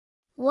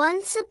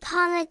Once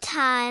upon a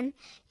time,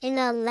 in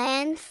a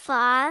land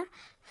far,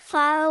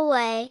 far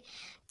away,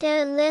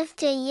 there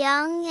lived a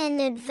young and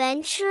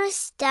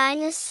adventurous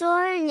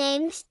dinosaur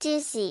named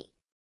Dizzy.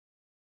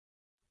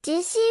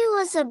 Dizzy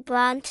was a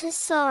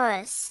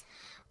brontosaurus,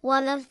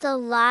 one of the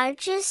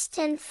largest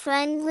and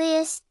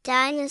friendliest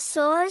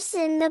dinosaurs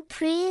in the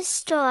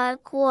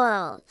prehistoric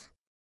world.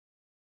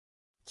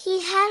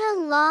 He had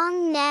a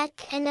long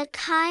neck and a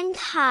kind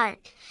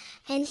heart,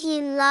 and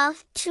he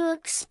loved to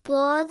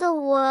explore the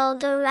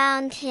world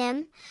around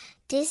him.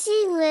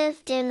 Dizzy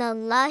lived in a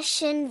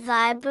lush and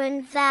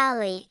vibrant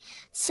valley,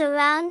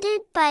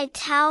 surrounded by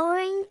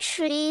towering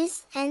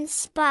trees and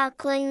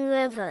sparkling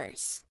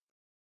rivers.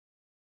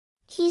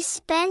 He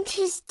spent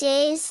his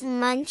days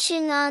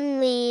munching on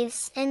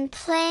leaves and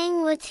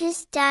playing with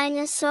his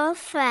dinosaur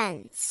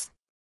friends.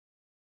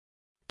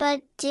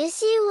 But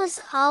Dizzy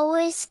was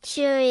always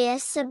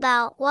curious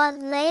about what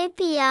lay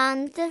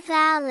beyond the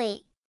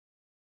valley.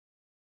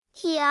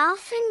 He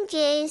often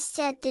gazed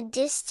at the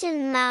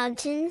distant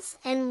mountains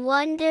and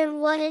wondered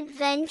what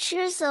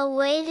adventures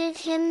awaited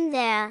him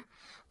there.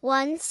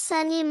 One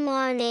sunny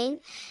morning,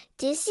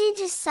 Dizzy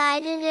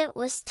decided it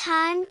was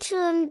time to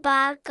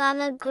embark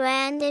on a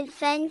grand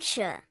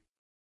adventure.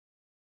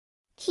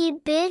 He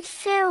bid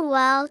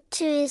farewell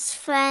to his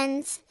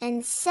friends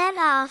and set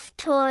off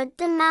toward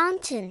the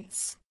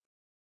mountains.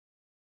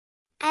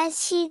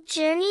 As he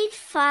journeyed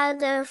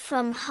farther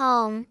from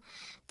home,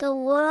 the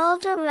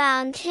world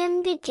around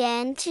him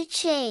began to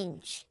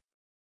change.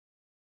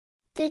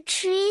 The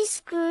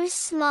trees grew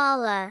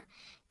smaller,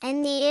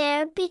 and the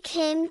air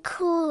became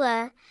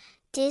cooler.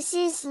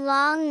 Dizzy's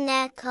long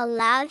neck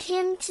allowed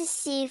him to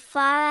see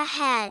far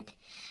ahead,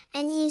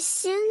 and he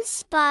soon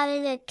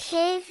spotted a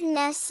cave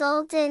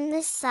nestled in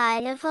the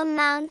side of a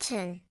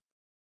mountain.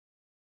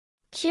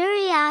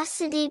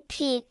 Curiosity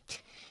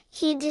piqued,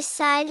 he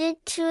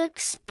decided to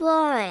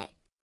explore it.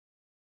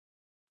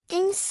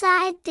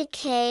 Inside the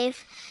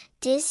cave,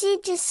 Dizzy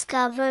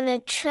discovered a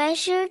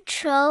treasure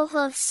trove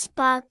of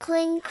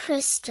sparkling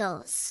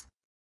crystals.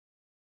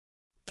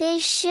 They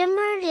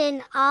shimmered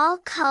in all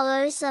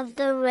colors of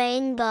the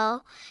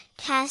rainbow,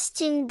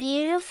 casting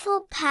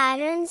beautiful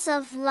patterns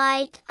of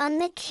light on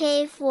the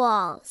cave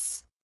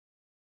walls.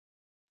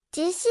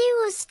 Dizzy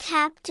was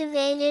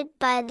captivated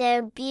by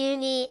their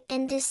beauty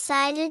and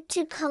decided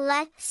to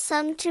collect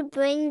some to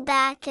bring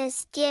back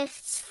as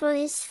gifts for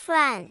his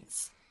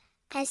friends.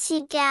 As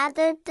he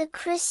gathered the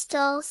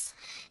crystals,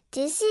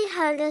 Dizzy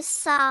heard a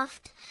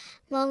soft,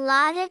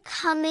 melodic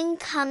humming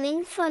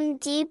coming from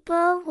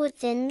deeper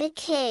within the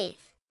cave.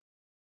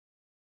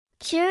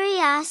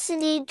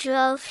 Curiosity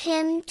drove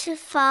him to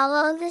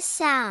follow the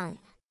sound.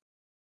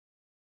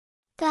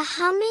 The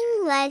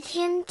humming led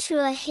him to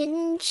a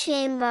hidden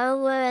chamber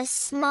where a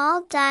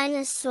small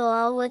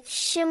dinosaur with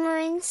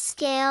shimmering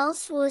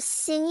scales was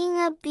singing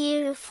a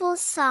beautiful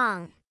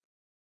song.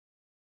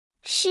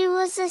 She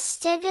was a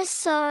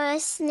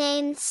stegosaurus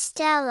named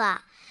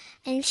Stella,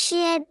 and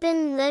she had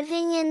been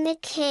living in the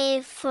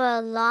cave for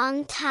a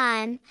long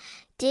time.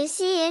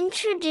 Dizzy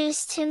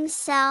introduced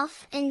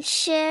himself and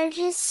shared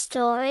his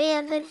story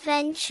of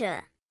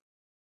adventure.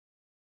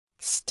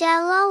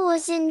 Stella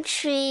was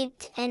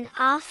intrigued and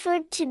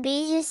offered to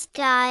be his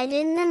guide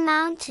in the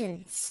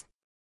mountains.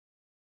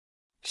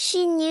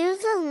 She knew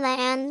the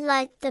land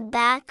like the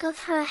back of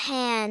her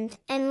hand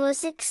and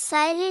was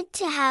excited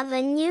to have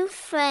a new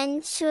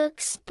friend to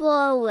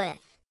explore with.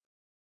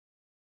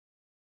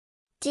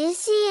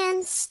 Dizzy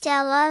and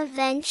Stella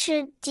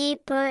ventured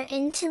deeper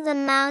into the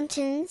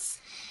mountains,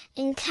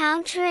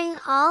 encountering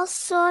all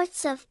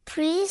sorts of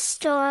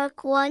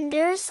prehistoric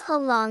wonders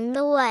along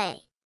the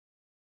way.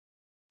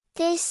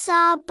 They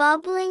saw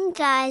bubbling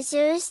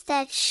geysers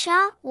that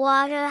shot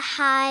water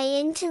high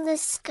into the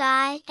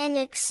sky and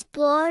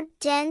explored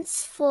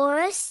dense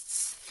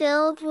forests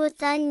filled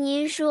with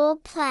unusual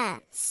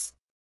plants.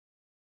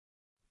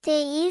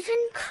 They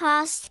even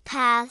crossed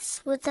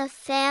paths with a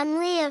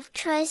family of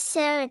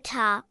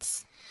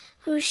triceratops,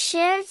 who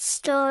shared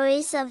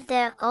stories of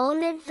their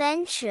own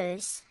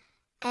adventures.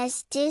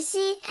 As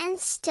Dizzy and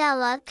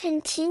Stella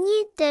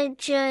continued their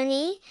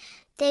journey,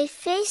 they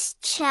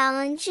faced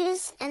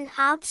challenges and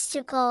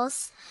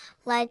obstacles,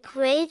 like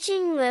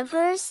raging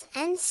rivers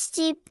and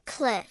steep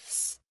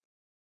cliffs.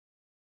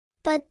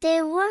 But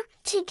they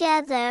worked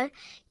together,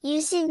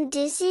 using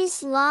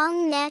Dizzy's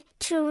long neck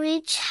to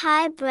reach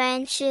high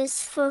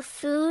branches for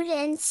food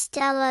and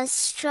Stella's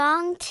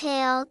strong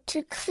tail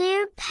to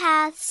clear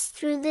paths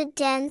through the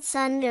dense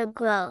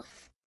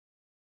undergrowth.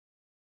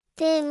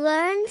 They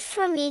learned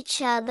from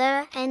each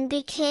other and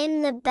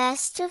became the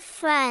best of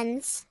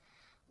friends.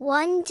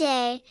 One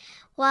day,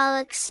 while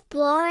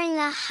exploring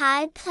a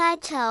high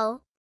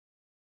plateau,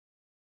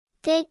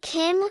 they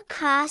came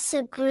across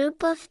a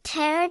group of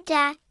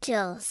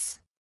pterodactyls.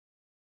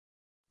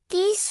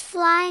 These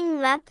flying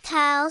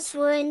reptiles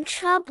were in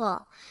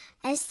trouble,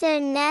 as their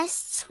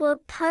nests were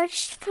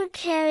perched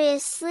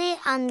precariously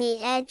on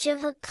the edge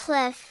of a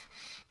cliff,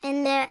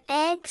 and their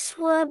eggs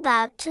were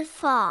about to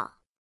fall.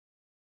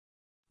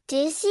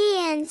 Dizzy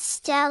and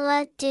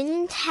Stella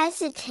didn't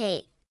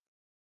hesitate.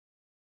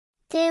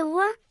 They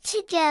worked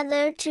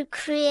together to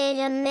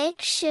create a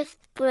makeshift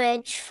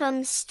bridge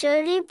from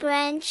sturdy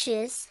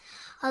branches,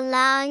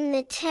 allowing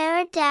the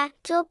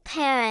pterodactyl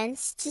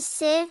parents to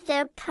save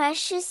their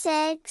precious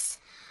eggs.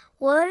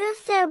 Word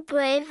of their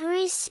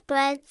bravery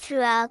spread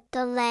throughout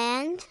the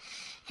land,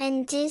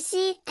 and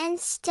Dizzy and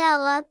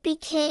Stella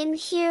became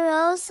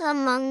heroes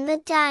among the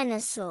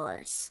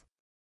dinosaurs.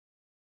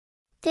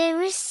 They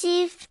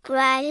received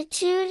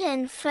gratitude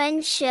and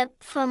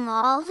friendship from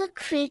all the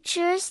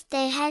creatures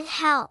they had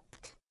helped.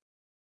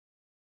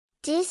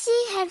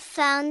 Dizzy had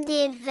found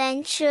the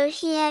adventure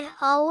he had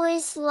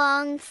always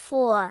longed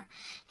for,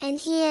 and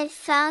he had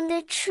found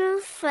a true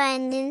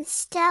friend in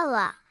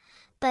Stella.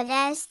 But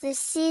as the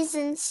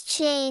seasons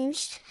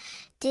changed,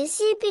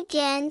 Dizzy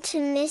began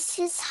to miss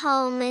his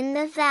home in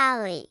the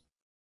valley.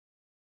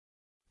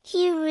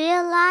 He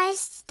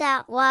realized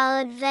that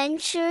while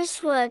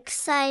adventures were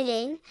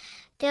exciting,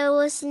 there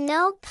was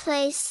no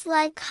place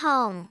like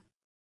home.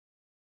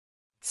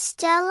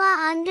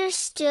 Stella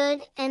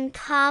understood and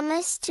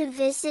promised to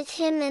visit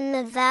him in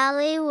the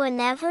valley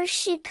whenever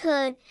she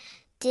could.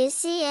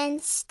 Dizzy and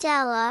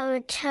Stella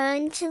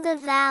returned to the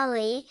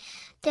valley,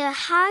 their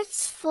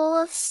hearts full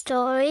of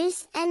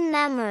stories and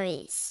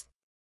memories.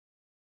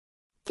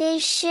 They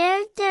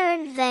shared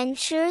their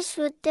adventures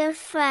with their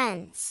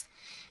friends,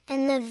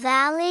 and the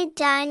valley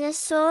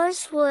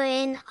dinosaurs were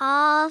in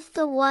awe of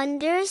the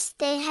wonders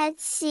they had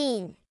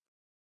seen.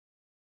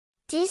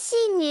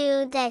 Dizzy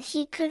knew that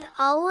he could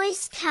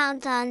always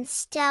count on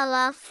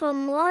Stella for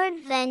more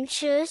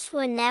adventures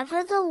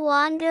whenever the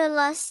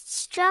wanderlust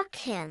struck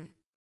him.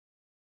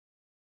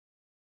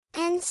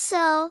 And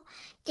so,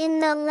 in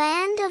the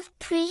land of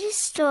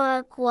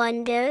prehistoric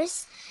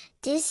wonders,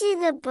 Dizzy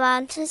the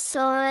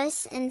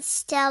Brontosaurus and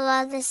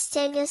Stella the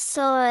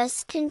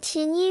Stegosaurus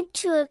continued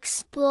to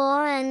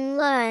explore and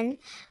learn,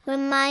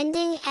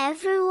 reminding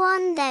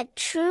everyone that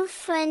true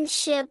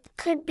friendship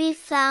could be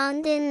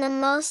found in the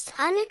most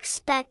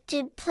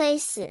unexpected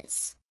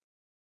places.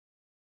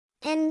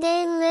 And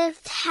they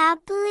lived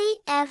happily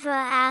ever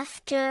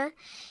after,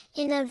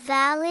 in a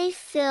valley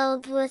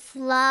filled with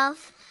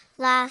love,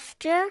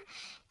 laughter,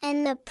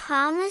 and the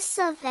promise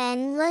of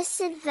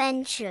endless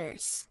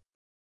adventures.